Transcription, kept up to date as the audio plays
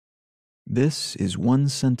This is One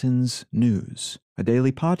Sentence News, a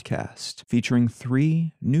daily podcast featuring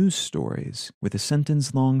 3 news stories with a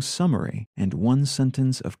sentence-long summary and 1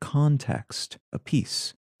 sentence of context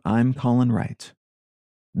apiece. I'm Colin Wright.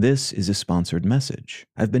 This is a sponsored message.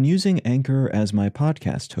 I've been using Anchor as my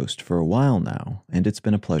podcast host for a while now, and it's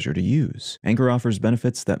been a pleasure to use. Anchor offers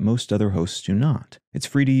benefits that most other hosts do not. It's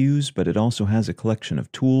free to use, but it also has a collection of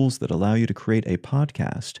tools that allow you to create a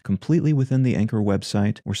podcast completely within the Anchor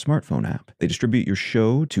website or smartphone app. They distribute your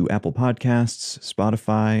show to Apple Podcasts,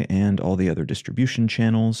 Spotify, and all the other distribution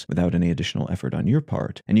channels without any additional effort on your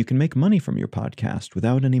part, and you can make money from your podcast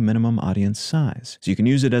without any minimum audience size. So you can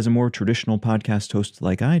use it as a more traditional podcast host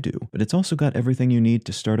like I do, but it's also got everything you need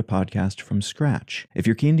to start a podcast from scratch. If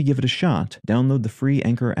you're keen to give it a shot, download the free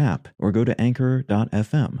Anchor app or go to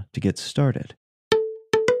anchor.fm to get started.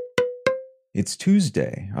 It's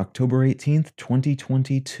Tuesday, October 18th,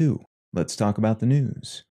 2022. Let's talk about the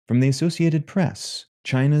news. From the Associated Press,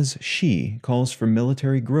 China's Xi calls for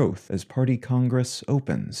military growth as party congress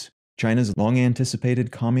opens. China's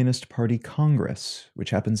long-anticipated Communist Party Congress, which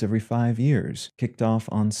happens every 5 years, kicked off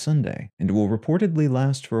on Sunday and will reportedly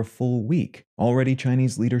last for a full week. Already,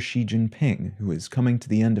 Chinese leader Xi Jinping, who is coming to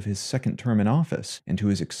the end of his second term in office and who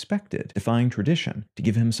is expected, defying tradition, to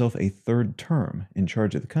give himself a third term in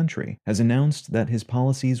charge of the country, has announced that his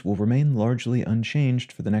policies will remain largely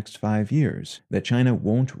unchanged for the next 5 years, that China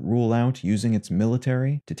won't rule out using its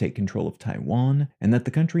military to take control of Taiwan, and that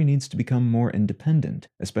the country needs to become more independent,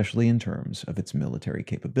 especially in terms of its military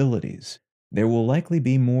capabilities. There will likely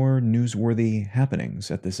be more newsworthy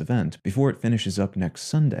happenings at this event before it finishes up next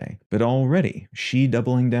Sunday, but already, Xi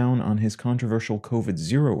doubling down on his controversial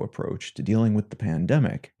COVID-0 approach to dealing with the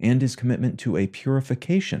pandemic and his commitment to a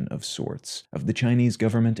purification of sorts of the Chinese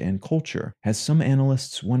government and culture has some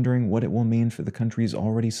analysts wondering what it will mean for the country's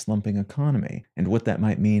already slumping economy and what that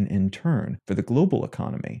might mean in turn for the global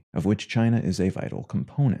economy, of which China is a vital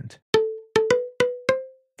component.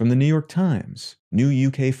 From the New York Times, new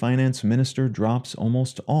UK finance minister drops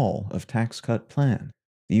almost all of tax cut plan.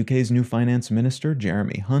 The UK's new finance minister,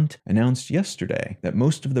 Jeremy Hunt, announced yesterday that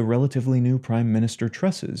most of the relatively new Prime Minister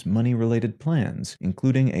Truss's money-related plans,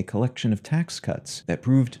 including a collection of tax cuts that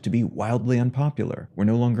proved to be wildly unpopular, were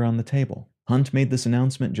no longer on the table. Hunt made this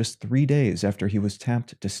announcement just 3 days after he was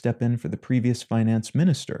tapped to step in for the previous finance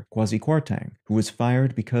minister, Kwasi Kwarteng, who was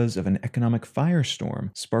fired because of an economic firestorm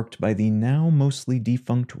sparked by the now mostly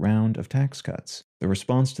defunct round of tax cuts. The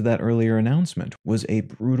response to that earlier announcement was a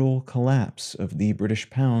brutal collapse of the British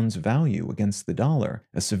pound's value against the dollar,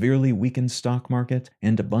 a severely weakened stock market,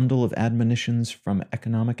 and a bundle of admonitions from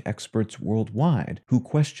economic experts worldwide who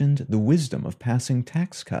questioned the wisdom of passing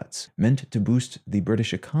tax cuts meant to boost the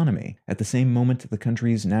British economy at the same moment the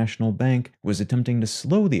country's national bank was attempting to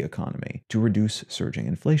slow the economy to reduce surging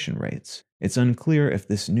inflation rates. It's unclear if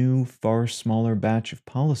this new, far smaller batch of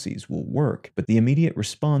policies will work, but the immediate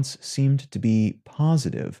response seemed to be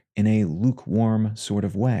positive in a lukewarm sort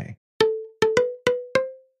of way.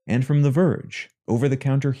 And from The Verge,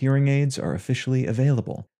 over-the-counter hearing aids are officially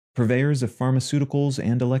available. Purveyors of pharmaceuticals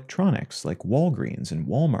and electronics like Walgreens and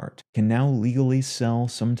Walmart can now legally sell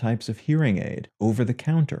some types of hearing aid over the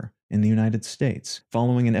counter in the United States,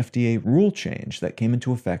 following an FDA rule change that came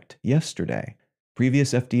into effect yesterday.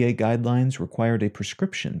 Previous FDA guidelines required a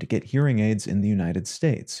prescription to get hearing aids in the United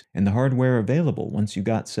States, and the hardware available once you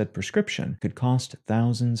got said prescription could cost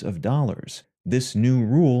thousands of dollars. This new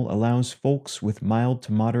rule allows folks with mild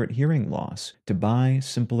to moderate hearing loss to buy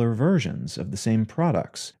simpler versions of the same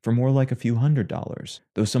products for more like a few $100s,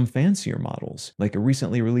 though some fancier models, like a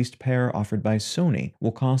recently released pair offered by Sony,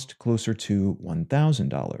 will cost closer to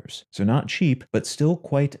 $1,000. So not cheap, but still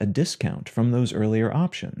quite a discount from those earlier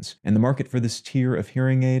options, and the market for this tier of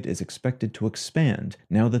hearing aid is expected to expand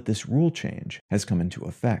now that this rule change has come into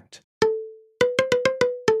effect.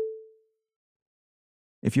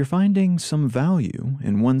 If you're finding some value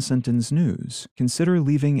in One Sentence News, consider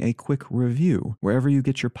leaving a quick review wherever you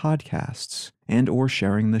get your podcasts and/or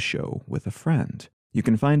sharing the show with a friend. You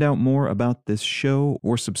can find out more about this show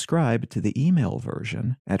or subscribe to the email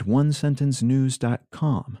version at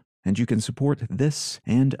onesentencenews.com, and you can support this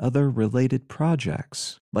and other related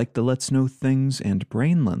projects like the Let's Know Things and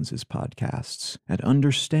Brain Lenses podcasts at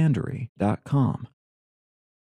understandery.com.